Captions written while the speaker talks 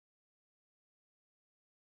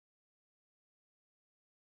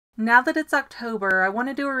Now that it's October, I want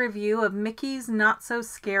to do a review of Mickey's Not So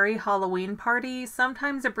Scary Halloween Party,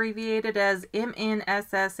 sometimes abbreviated as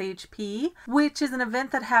MNSSHP, which is an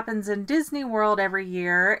event that happens in Disney World every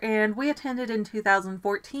year, and we attended in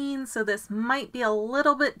 2014, so this might be a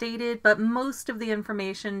little bit dated, but most of the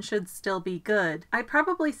information should still be good. I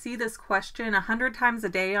probably see this question 100 times a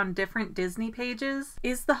day on different Disney pages.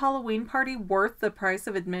 Is the Halloween party worth the price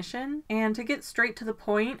of admission? And to get straight to the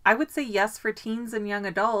point, I would say yes for teens and young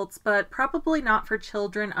adults, but probably not for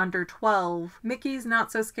children under 12. Mickey's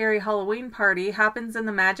Not So Scary Halloween Party happens in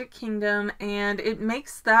the Magic Kingdom, and it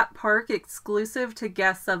makes that park exclusive to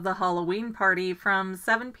guests of the Halloween party from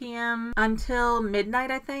 7 p.m. until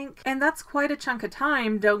midnight, I think. And that's quite a chunk of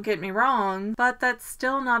time, don't get me wrong, but that's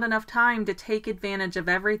still not enough time to take advantage of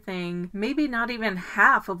everything. Maybe not even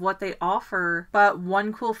half of what they offer. But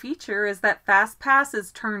one cool feature is that Fast Pass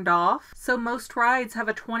is turned off, so most rides have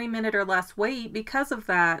a 20-minute or less wait because of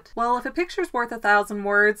that. Well, if a picture's worth 1,000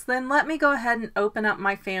 words, then let me go ahead and open up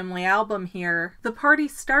my family album here. The party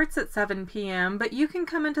starts at 7 p.m., but you can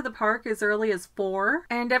come into the park as early as 4,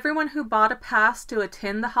 and everyone who bought a pass to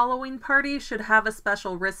attend the Halloween party should have a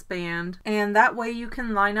special wristband, and that way you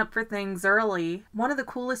can line up for things early. One of the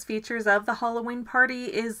coolest features of the Halloween party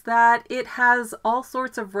is that it has all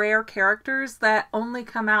sorts of rare characters that only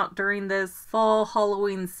come out during this fall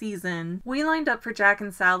Halloween season. We lined up for Jack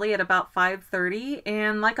and Sally at about 5:30,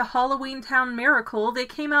 and like a Halloween Town miracle, they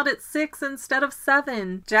came out at 6 instead of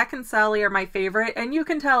 7. Jack and Sally are my favorite, and you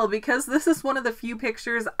can tell because this is one of the few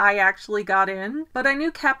pictures I actually got in. But I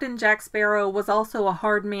knew Captain Jack Sparrow was also a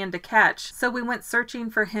hard man to catch, so we went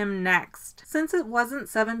searching for him next. Since it wasn't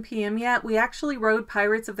 7 p.m. yet, we actually rode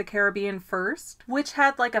Pirates of the Caribbean first, which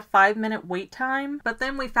had like a 5-minute wait time, but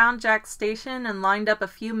then we found Jack's station and lined up a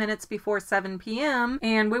few minutes before 7 p.m.,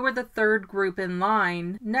 and we were the third group in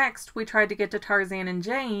line. Next, we tried to get to Tarzan and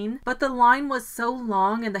Jane, but the line was so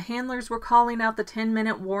long and the handlers were calling out the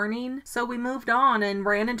 10-minute warning, so we moved on and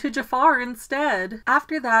ran into Jafar instead.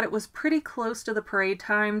 After that, it was pretty close to the parade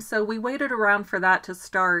time, so we waited around for that to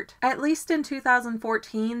start. At least in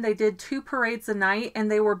 2014, they did 2 parades a night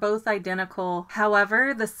and they were both identical.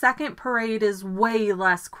 However, the second parade is way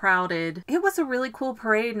less crowded. It was a really cool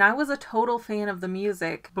parade and I was a total fan of the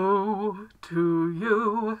music. Boo to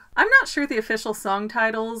you. I'm not sure the official song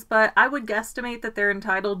titles, but I would guesstimate that they're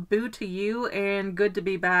entitled Boo to You and Good to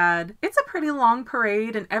Be Bad. It's a pretty long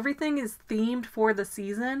parade and everything is themed for the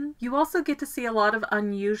season. You also get to see a lot of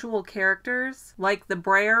unusual characters, like the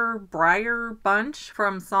Briar Bunch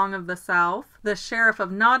from Song of the South, the Sheriff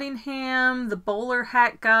of Nottingham, the bowler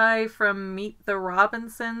hat guy from Meet the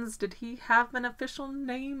Robinsons. Did he have an official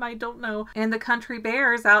name? I don't know. And the Country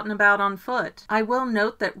Bears out and about on foot. I will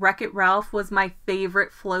note that Wreck-It Ralph was my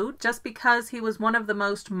favorite float just because he was one of the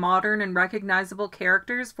most modern and recognizable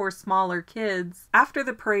characters for smaller kids. After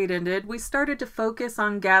the parade ended, we started to focus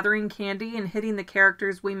on gathering candy and hitting the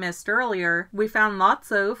characters we missed earlier. We found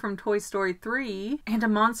Lotso from Toy Story 3 and a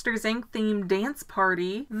Monsters Inc. themed dance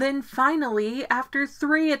party. Then finally, after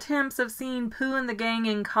 3 attempts of seeing Pooh and the gang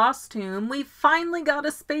in costume, we finally got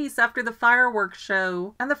a space after the fireworks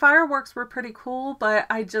show. And the fireworks were pretty cool, but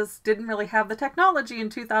I just didn't really have the technology in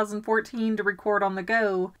 2014 to record on the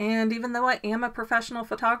go. And even though I am a professional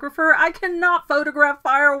photographer, I cannot photograph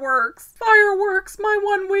fireworks. Fireworks, my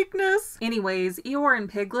one weakness. Anyways, Eeyore and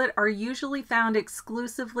Piglet are usually found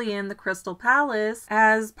exclusively in the Crystal Palace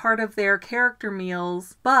as part of their character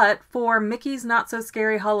meals. But for Mickey's Not So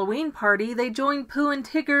Scary Halloween Party, they joined Pooh and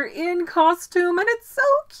Tigger in costume, and it's so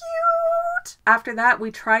cute! After that, we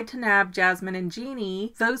tried to nab Jasmine and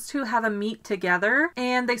Genie. Those two have a meet together,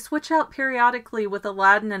 and they switch out periodically with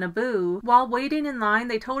Aladdin and Abu. While waiting in line,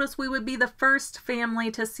 they told us we would be the first family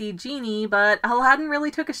to see Genie, but Aladdin really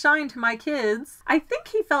took a shine to my kids. I think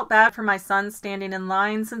he felt bad for my son standing in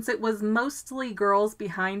line since it was mostly girls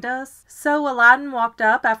behind us. So Aladdin walked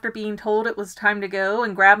up after being told it was time to go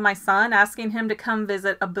and grabbed my son, asking him to come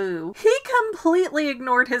visit Abu. He completely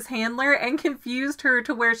ignored his handler and confused her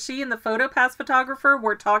to where she and the PhotoPass photographer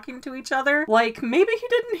were talking to each other. Like, maybe he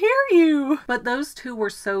didn't hear you. But those two were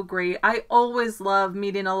so great. I always love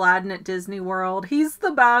meeting Aladdin at Disney World. He's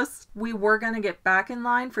the best. We were gonna get back in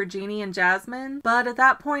line for Genie and Jasmine, but at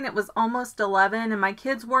that point it was almost 11 and my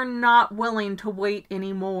kids were not willing to wait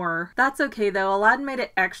anymore. That's okay though, Aladdin made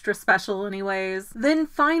it extra special anyways. Then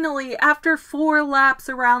finally, after 4 laps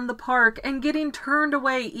around the park and getting turned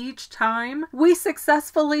away each time, we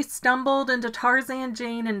successfully stumbled into Tarzan,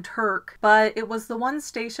 Jane, and Turk. but it was the one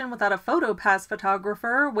station without a PhotoPass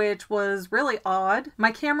photographer, which was really odd.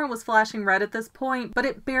 My camera was flashing red at this point, but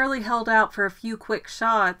it barely held out for a few quick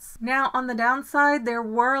shots. Now, on the downside, there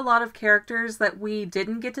were a lot of characters that we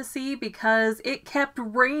didn't get to see because it kept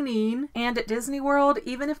raining, and at Disney World,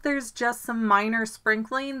 even if there's just some minor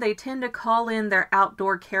sprinkling, they tend to call in their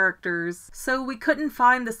outdoor characters. So we couldn't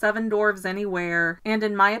find the 7 Dwarves anywhere, and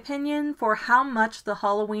in my opinion, for how much the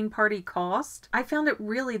Halloween party cost, I found it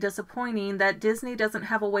really disappointing that Disney doesn't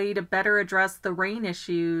have a way to better address the rain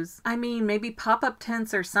issues. I mean, maybe pop-up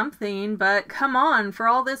tents or something, but come on, for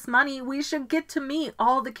all this money, we should get to meet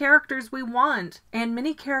all the characters we want. And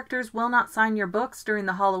many characters will not sign your books during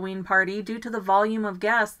the Halloween party due to the volume of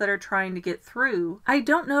guests that are trying to get through. I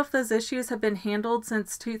don't know if those issues have been handled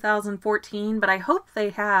since 2014, but I hope they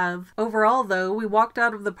have. Overall though, we walked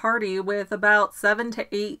out of the party with about 7 to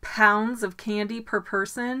 8 pounds of candy per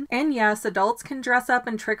person. And yes, adults can dress up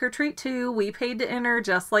and trick or treat too. We paid to enter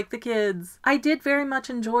just like the kids. I did very much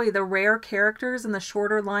enjoy the rare characters and the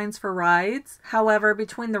shorter lines for rides. However,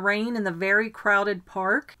 between the rain and the very crowded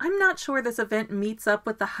park, I'm not sure this event meets up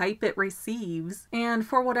with the hype it receives. And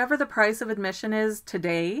for whatever the price of admission is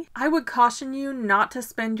today, I would caution you not to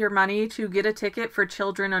spend your money to get a ticket for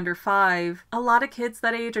children under 5. A lot of kids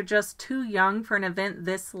that age are just too young for an event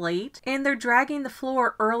this late, and they're dragging the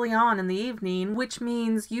floor early on in the evening, which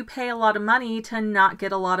means you pay a lot of money to not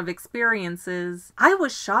get a lot of experiences. I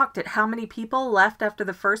was shocked at how many people left after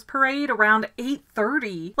the first parade around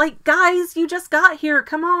 8:30. Like, guys, you just got here,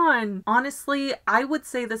 come on! Honestly, I would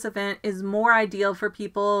say this event is more ideal for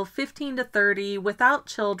people 15 to 30 without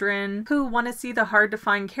children who want to see the hard to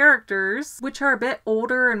find characters, which are a bit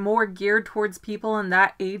older and more geared towards people in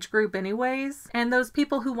that age group anyways, and those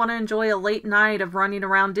people who want to enjoy a late night of running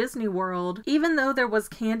around Disney World. Even though there was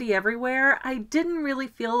candy everywhere, I didn't really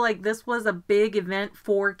feel like this was a big event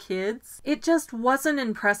for kids. It just wasn't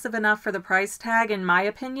impressive enough for the price tag, in my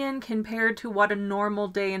opinion, compared to what a normal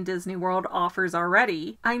day in Disney World offers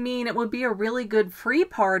already. I mean, it would be a really good free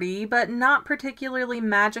party, but not particularly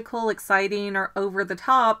magical, exciting, or over the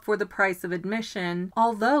top for the price of admission.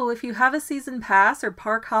 Although, if you have a season pass or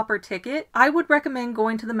park hopper ticket, I would recommend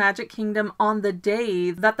going to the Magic Kingdom on the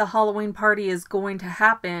day that the Halloween party is going to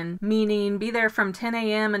happen, meaning be there from 10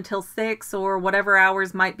 a.m. until 6 or whatever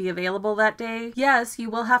hours might be available that day. Yes, you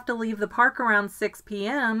will have to leave the park around 6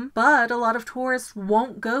 p.m., but a lot of tourists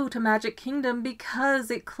won't go to Magic Kingdom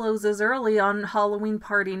because it closes early on Halloween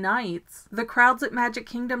party nights. The crowds at Magic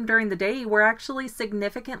Kingdom during the day were actually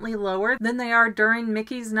significantly lower than they are during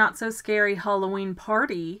Mickey's Not So Scary Halloween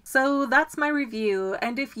Party. So that's my review,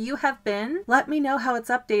 and if you have been, let me know how it's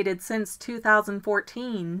updated since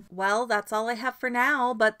 2014. Well, that's all I have for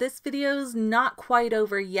now, but this video's not quite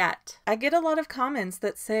over yet. I get a lot of comments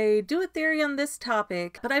that say, do a theory on this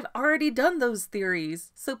topic, but I've already done those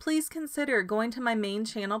theories. So please consider going to my main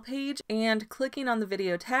channel page and clicking on the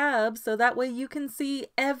video tab so that way you can see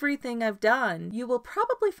everything I've done. You will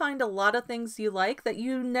probably find a lot of things you like that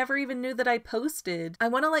you never even knew that I posted. I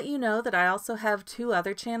want to let you know that I also have 2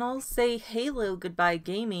 other channels, Say Halo Goodbye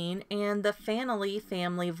Gaming and the Fanily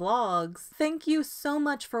Family Vlogs. Thank you so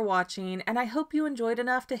much for watching, and I hope you enjoyed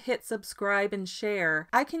enough to hit subscribe and share.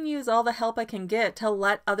 I can use all the help I can get to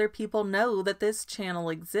let other people know that this channel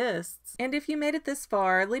exists. And if you made it this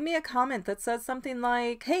far, leave me a comment that says something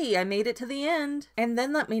like, hey, I made it to the end, and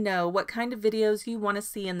then let me know what kind of videos you want to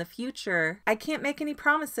see in the future. I can't make any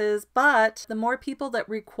promises, but the more people that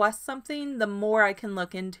request something, the more I can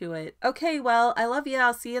look into it. Okay, well, I love you.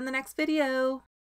 I'll see you in the next video.